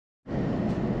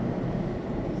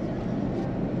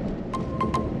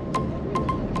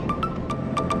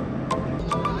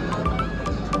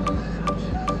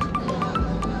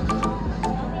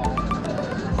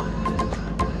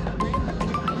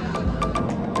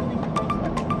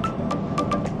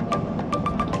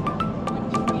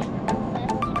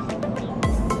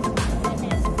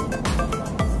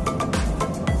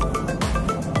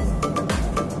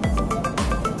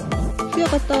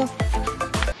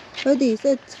Ready,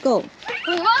 set, go. Yeah,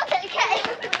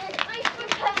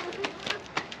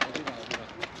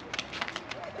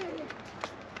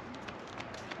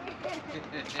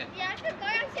 I could go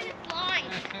out to the slide.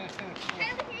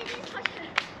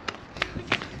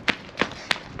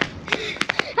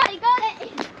 I got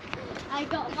it. I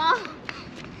got Mom.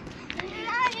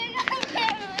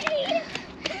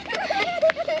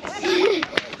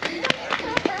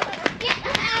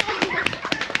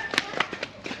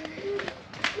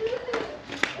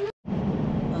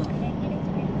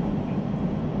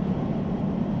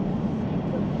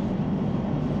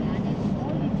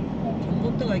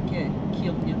 전봇대가 이렇게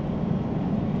귀엽냐?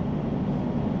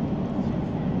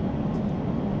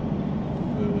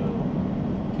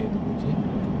 걔도 뭐지?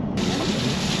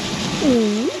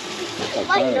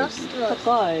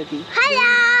 닭갈비.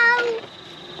 Hello.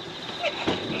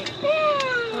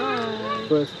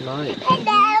 First night.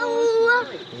 Hello.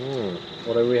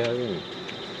 What are we having?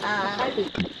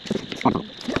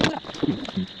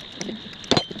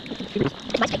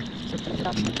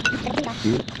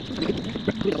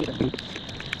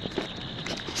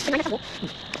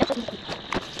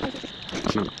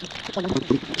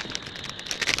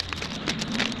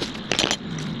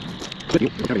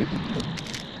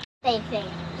 Same thing.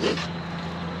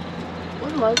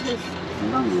 What was this? This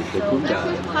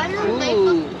is kind of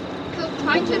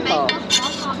trying to make us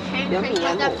also pancakes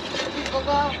so that people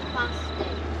go faster.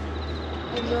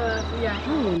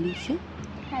 Hello, Lisa.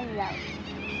 Hello.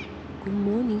 Good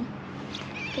morning.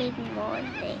 Good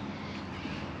morning.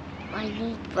 I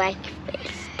need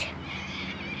breakfast.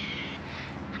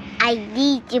 I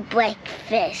need your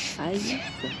breakfast.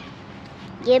 알겠어.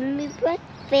 Give me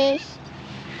breakfast.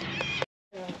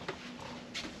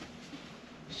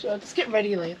 So let's get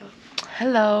ready later.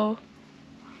 Hello.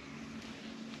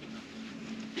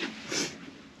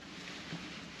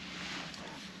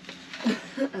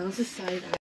 This is side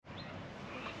eye.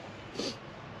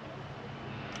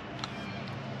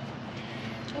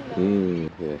 예.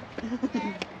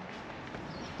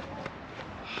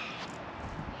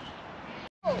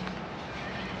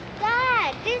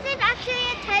 Dad, this is actually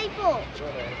a table.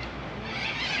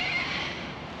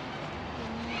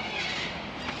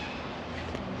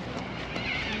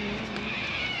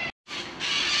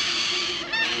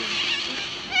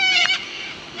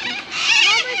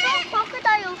 Mom, I saw a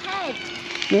crocodile head.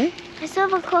 네? I saw a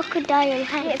crocodile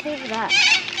head. Yeah, see that.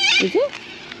 Is it?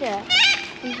 Yeah.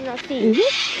 You do not see. Is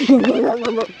it?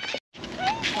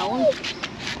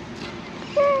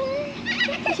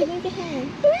 She moved her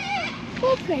hand.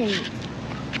 Open.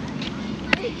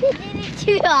 You did it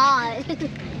too hard.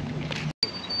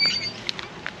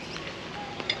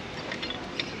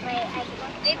 Wait, I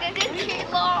did it too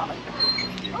long.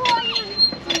 Oh, I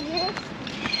did this.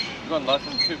 이건 나좀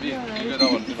큐비 이거다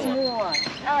만들어. Oh,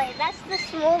 wait, that's the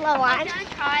smaller one. Can I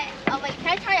try? Oh, wait, can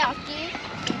I try Aki?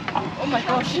 Oh my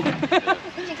gosh. Can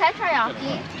I try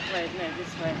Aki? Wait, no,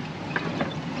 this way.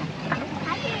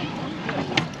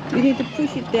 You need to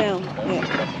push it down. Yeah.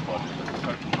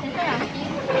 Can I try Aki?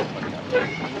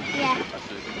 Yeah.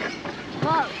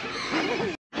 Whoa.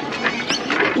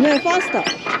 No, faster.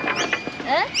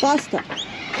 Huh? Faster.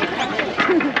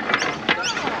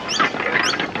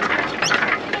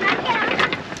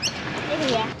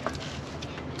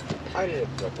 파일을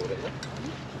보랬나?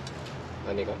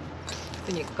 아니가?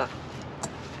 그니까.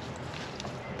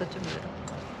 또 좀 늘어.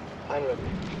 파일을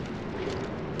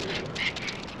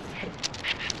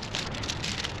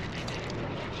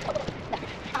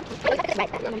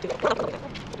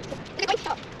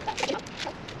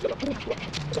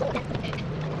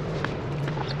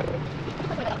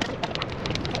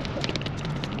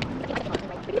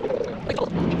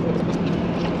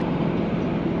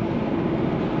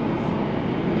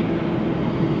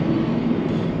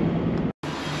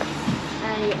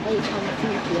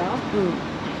응.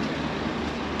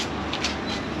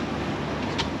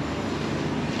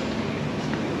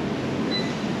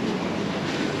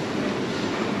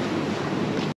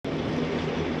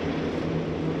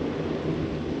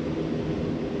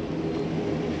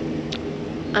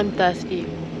 I'm thirsty.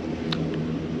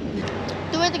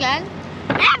 Do it again.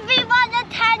 Everyone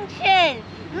attention!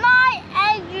 My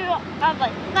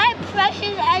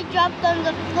precious egg dropped on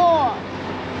the floor.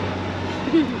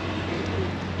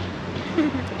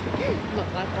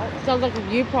 Not like that. Sounds like a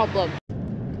you problem.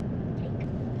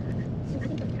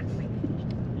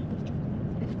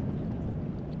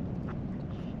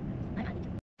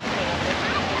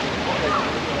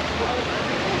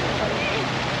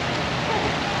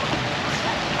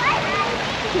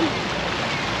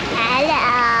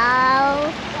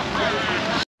 Hello.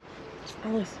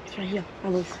 Alice, it's right here.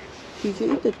 Alice. Did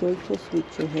you eat the Doritos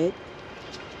with your head?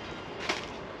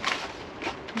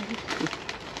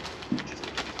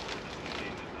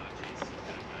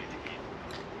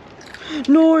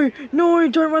 No, no,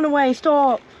 don't run away.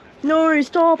 Stop. No,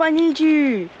 stop. I need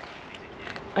you.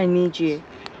 I need you.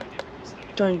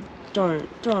 Don't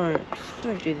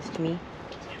do this to me.